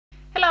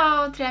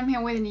Hello, today I'm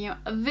here with a new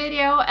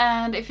video,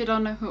 and if you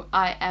don't know who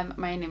I am,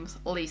 my name is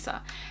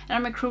Lisa and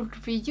I'm a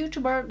cruelty-free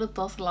YouTuber that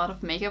does a lot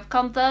of makeup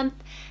content.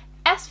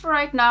 As for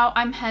right now,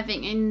 I'm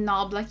having a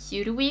Nabla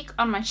Cutie week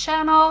on my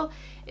channel.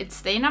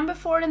 It's day number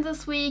 4 in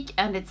this week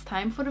and it's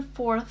time for the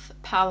 4th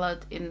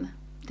palette in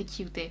the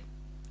Cutie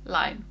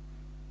line.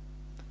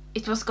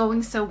 It was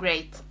going so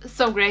great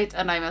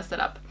and I messed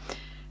it up.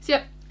 So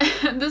yeah,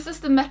 this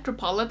is the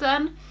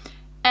Metropolitan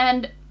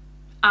and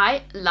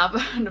I love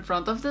the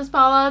front of this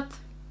palette,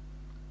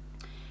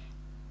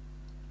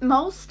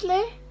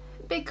 mostly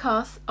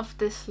because of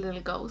this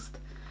little ghost.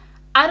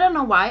 I don't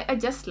know why, I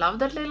just love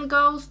that little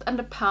ghost, and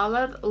the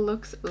palette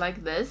looks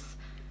like this.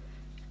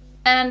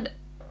 And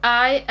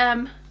I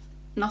am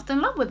not in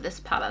love with this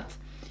palette,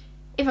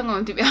 if I'm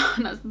going to be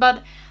honest,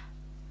 but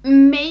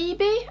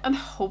maybe and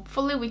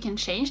hopefully we can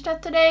change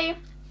that today.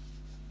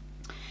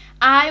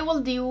 I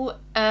will do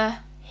a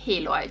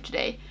halo eye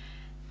today.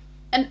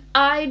 And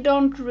I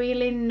don't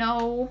really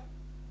know,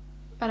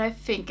 but I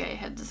think I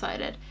have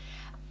decided.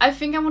 I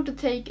think I want to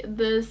take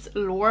this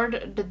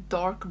Lord, the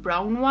dark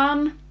brown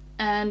one,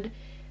 and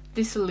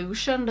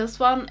Dissolution, this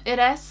one. It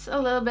has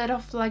a little bit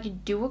of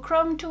like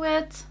duochrome to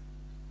it,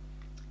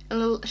 a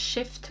little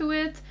shift to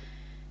it.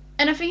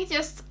 And I think it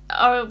just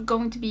are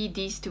going to be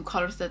these two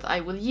colors that I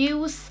will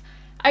use.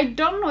 I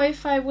don't know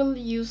if I will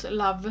use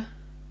Love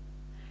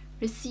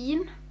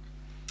Resin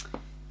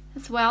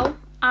as well.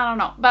 I don't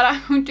know, but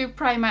I'm going to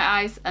prime my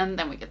eyes and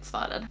then we get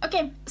started.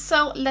 Okay,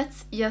 so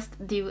let's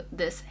just do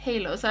this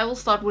halo. So I will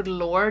start with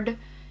Lord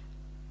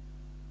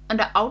on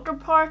the outer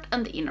part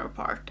and the inner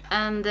part,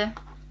 and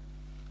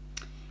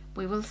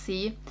we will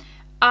see.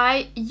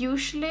 I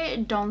usually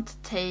don't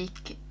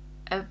take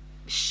a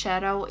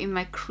shadow in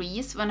my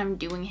crease when I'm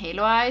doing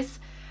halo eyes,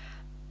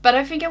 but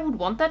I think I would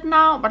want that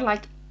now, but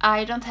like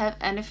I don't have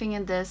anything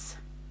in this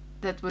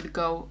that would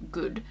go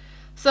good.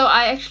 So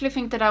I actually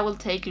think that I will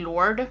take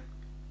Lord.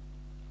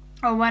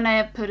 Or when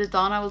I put it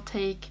on, I will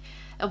take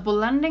a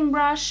blending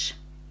brush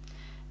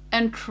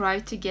and try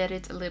to get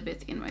it a little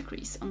bit in my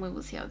crease, and we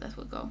will see how that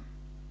will go.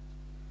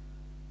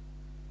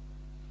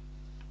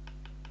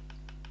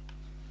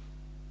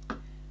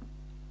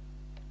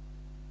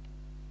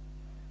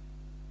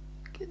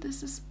 Okay,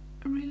 this is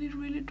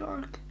really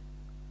dark.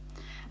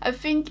 I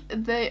think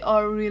they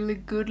are really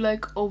good,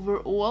 like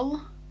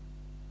overall.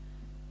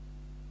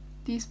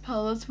 These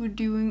palettes were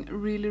doing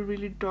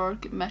really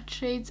dark matte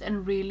shades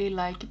and really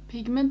like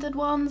pigmented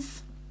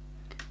ones.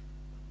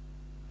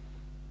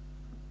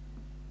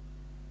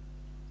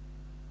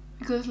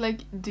 Because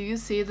like, do you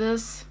see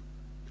this?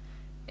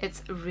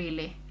 It's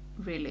really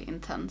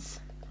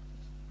intense.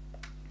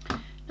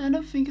 I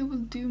don't think I will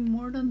do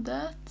more than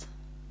that.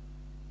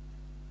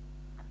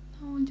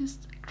 I will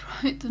just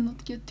try to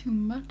not get too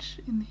much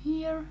in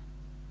here.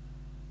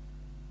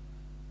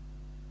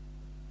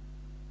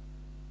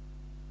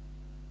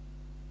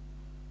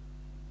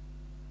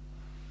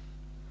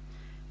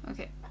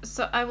 Okay,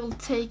 so I will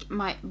take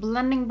my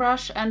blending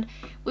brush and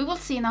we will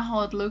see now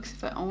how it looks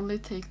if I only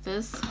take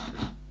this. I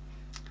have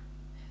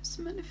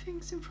so many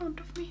things in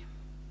front of me.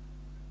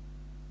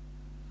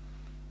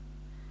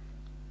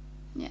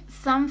 Yeah,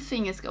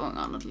 something is going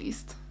on at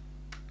least.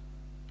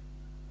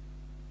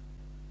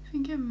 I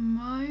think I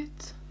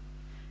might...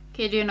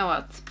 Okay, do you know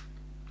what?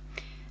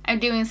 I'm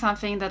doing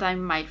something that I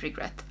might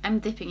regret. I'm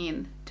dipping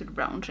into the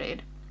brown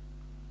shade.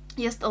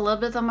 Just a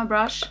little bit on my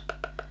brush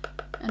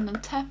and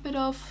then tap it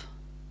off.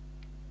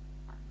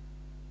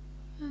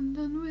 And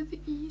then with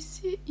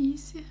easy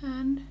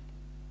hand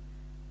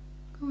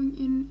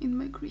going in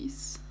my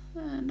crease,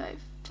 and I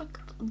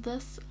fucked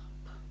this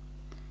up.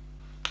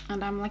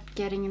 And I'm like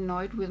getting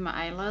annoyed with my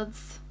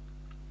eyelids.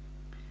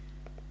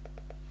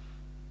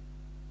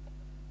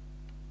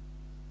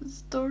 It's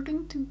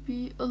starting to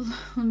be a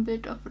little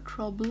bit of a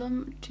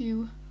problem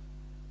to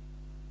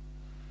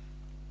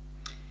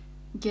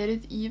get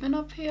it even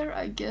up here,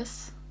 I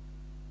guess,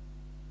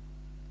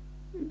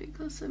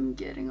 because I'm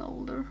getting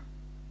older.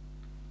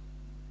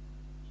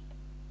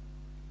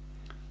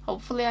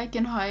 Hopefully I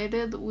can hide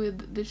it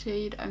with the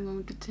shade I'm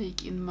going to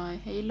take in my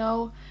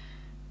halo.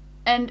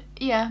 And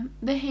yeah,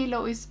 the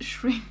halo is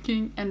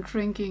shrinking and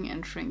shrinking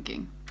and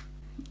shrinking.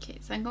 Okay,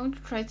 so I'm going to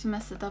try to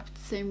mess it up the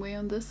same way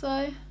on this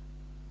eye.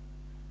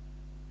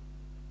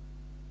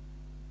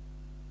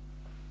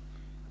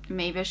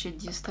 Maybe I should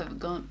just have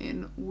gone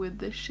in with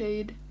the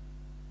shade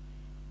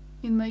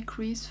in my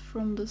crease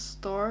from the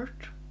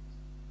start.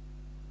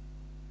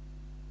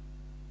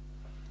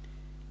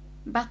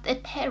 But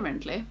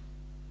apparently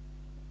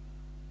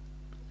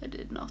I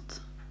did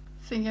not.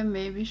 I think I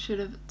maybe should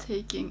have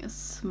taken a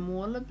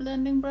smaller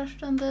blending brush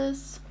than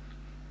this.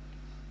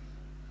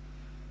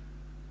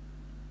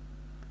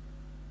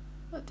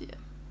 But yeah.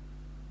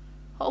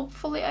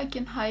 Hopefully I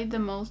can hide the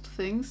most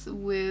things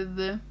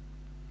with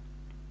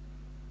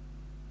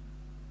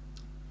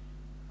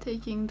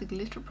taking the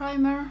glitter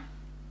primer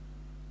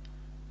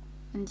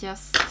and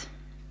just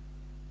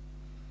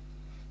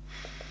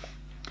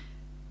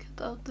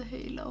cut out the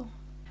halo.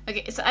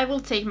 Okay, so I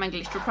will take my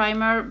glitter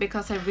primer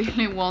because I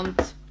really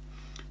want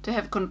to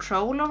have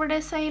control over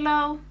this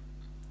halo.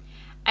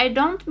 I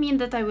don't mean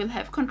that I will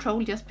have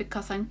control just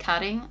because I'm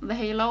cutting the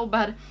halo,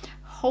 but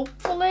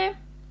hopefully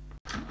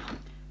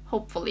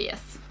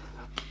yes.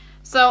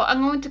 So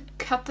I'm going to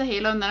cut the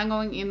halo and then I'm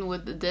going in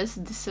with this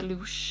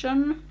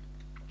Dissolution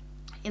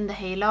in the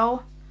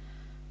halo.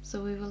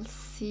 So we will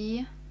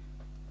see.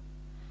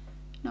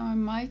 Now I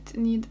might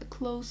need a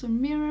closer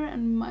mirror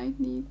and might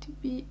need to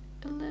be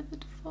a little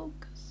bit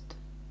focused.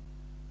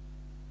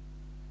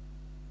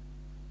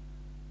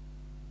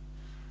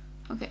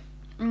 Okay,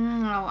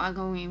 now I'm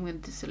going in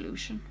with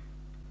Dissolution.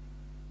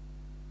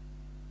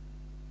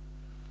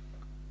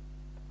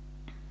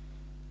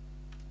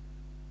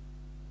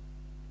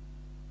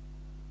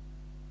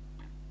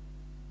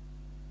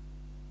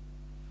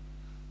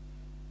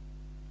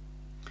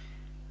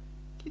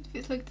 It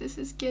feels like this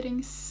is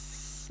getting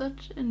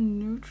such a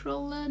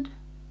neutral lid.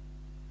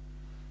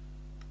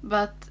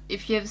 But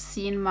if you have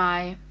seen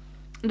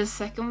the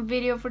second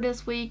video for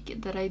this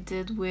week that I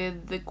did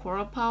with the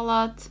Coral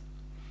palette,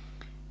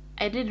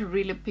 I did a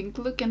really pink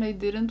look and I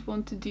didn't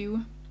want to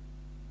do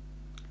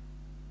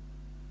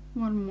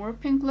one more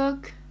pink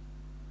look.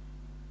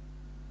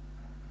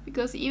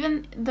 Because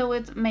even though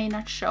it may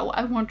not show,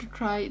 I want to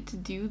try to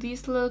do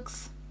these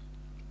looks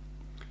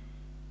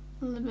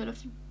a little bit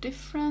of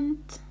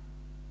different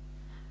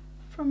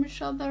from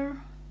each other.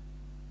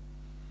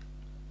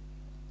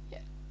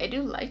 Yeah, I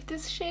do like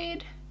this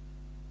shade,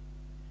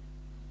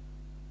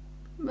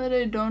 but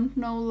I don't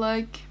know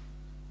like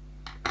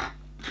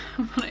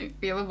what I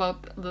feel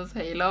about this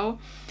halo.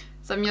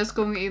 So I'm just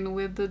going in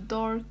with the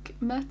dark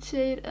matte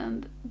shade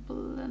and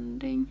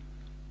blending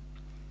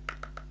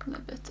a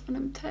little bit, and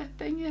I'm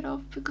tapping it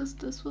off because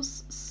this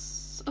was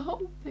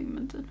so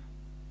pigmented.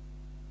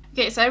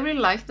 Okay, so I really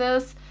like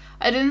this.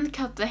 I didn't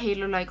cut the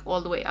halo like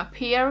all the way up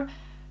here,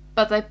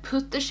 but I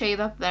put the shade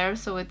up there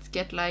so it's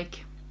get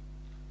like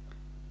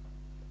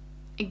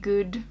a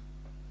good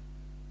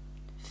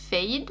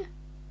fade.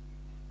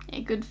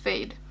 A good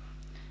fade.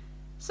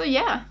 So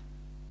yeah,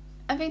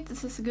 I think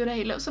this is a good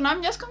halo. So now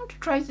I'm just going to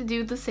try to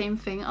do the same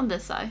thing on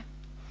this eye.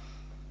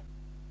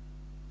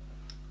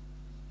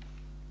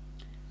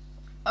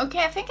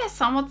 Okay, I think I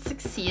somewhat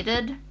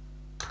succeeded.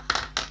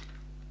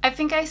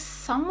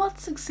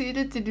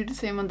 To do the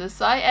same on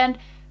this eye, and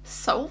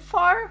so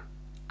far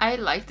I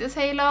like this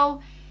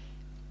halo.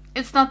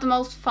 It's not the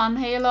most fun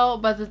halo,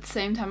 but at the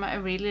same time I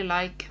really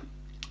like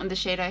the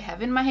shade I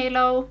have in my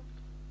halo.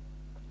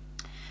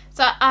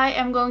 So I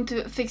am going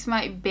to fix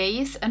my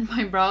base and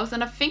my brows,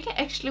 and I think I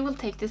actually will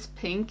take this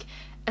pink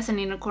as an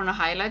inner corner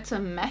highlight, so a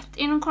matte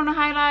inner corner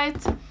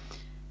highlight.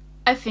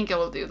 I think I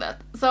will do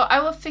that. So I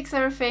will fix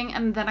everything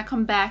and then I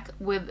come back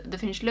with the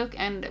finished look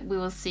and we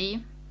will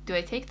see, do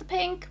I take the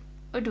pink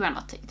or do I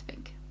not take the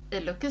pink? The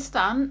look is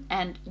done,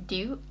 and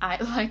do I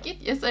like it?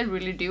 Yes, I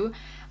really do.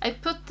 I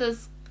put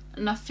this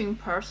Nothing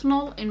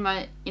Personal in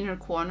my inner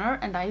corner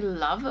and I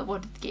love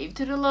what it gave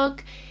to the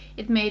look.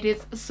 It made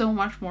it so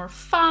much more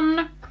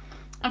fun.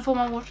 And for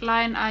my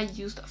waterline I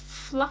used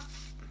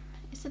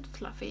is it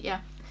Fluffie?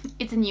 Yeah,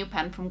 it's a new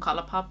pen from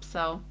Colourpop,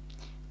 so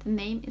the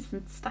name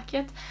isn't stuck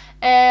yet.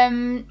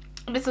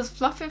 This is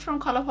Fluffie from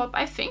Colourpop.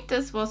 I think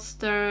this was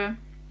their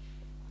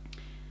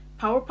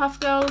Powerpuff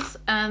Girls,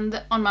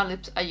 and on my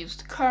lips I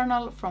used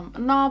Kernal from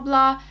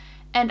Nabla,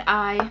 and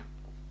I'm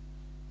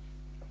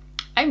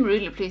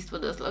really pleased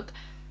with this look.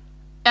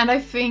 And I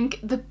think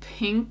the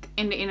pink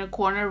in the inner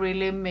corner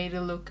really made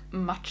it look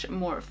much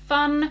more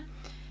fun.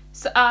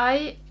 So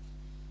I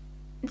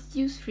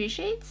used 3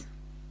 shades.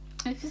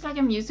 It feels like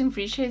I'm using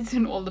 3 shades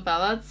in all the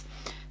palettes.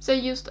 So I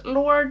used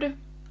Lord,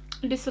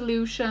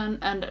 Dissolution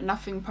and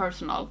Nothing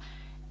Personal,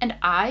 and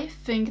I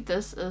think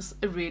this is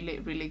a really,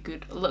 really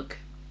good look.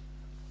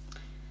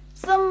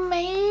 So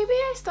maybe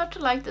I start to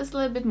like this a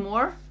little bit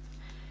more,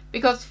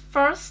 because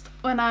first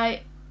when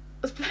I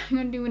was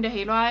planning on doing the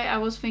halo eye, I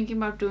was thinking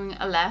about doing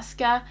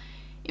Alaska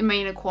in my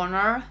inner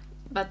corner,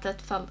 but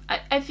that felt,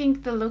 I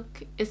think the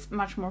look is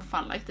much more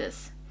fun like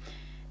this.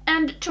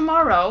 And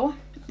tomorrow,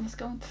 let's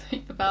go to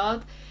think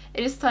about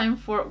it, is time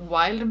for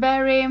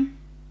Wildberry.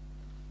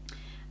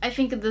 I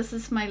think this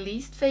is my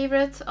least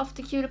favorite of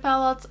the Cutie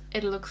palettes.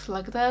 It looks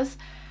like this,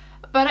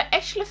 but I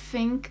actually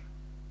think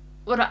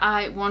what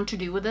I want to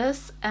do with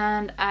this,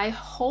 and I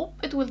hope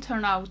it will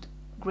turn out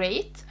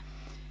great,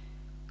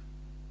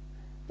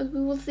 but we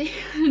will see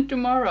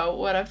tomorrow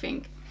what I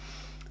think.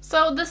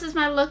 So this is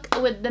my look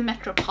with the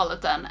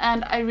Metropolitan,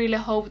 and I really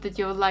hope that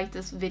you will like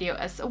this video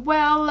as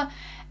well.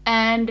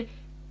 And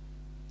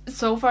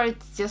so far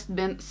it's just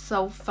been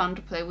so fun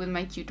to play with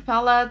my Cutie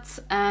palettes,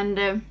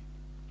 and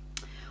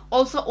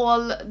also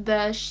all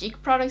the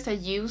cheek products I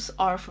use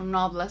are from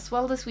Nabla as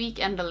well this week,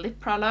 and the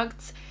lip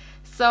products.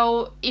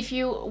 So if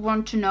you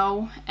want to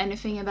know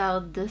anything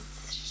about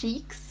these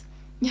cheeks,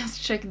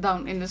 just check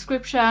down in the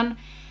description.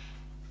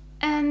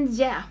 And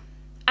yeah,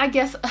 I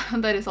guess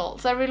that is all.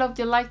 So I really hope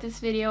you liked this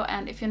video,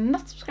 and if you're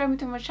not subscribing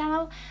to my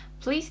channel,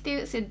 please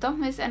do so you don't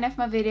miss any of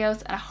my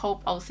videos, and I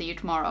hope I'll see you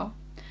tomorrow.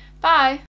 Bye!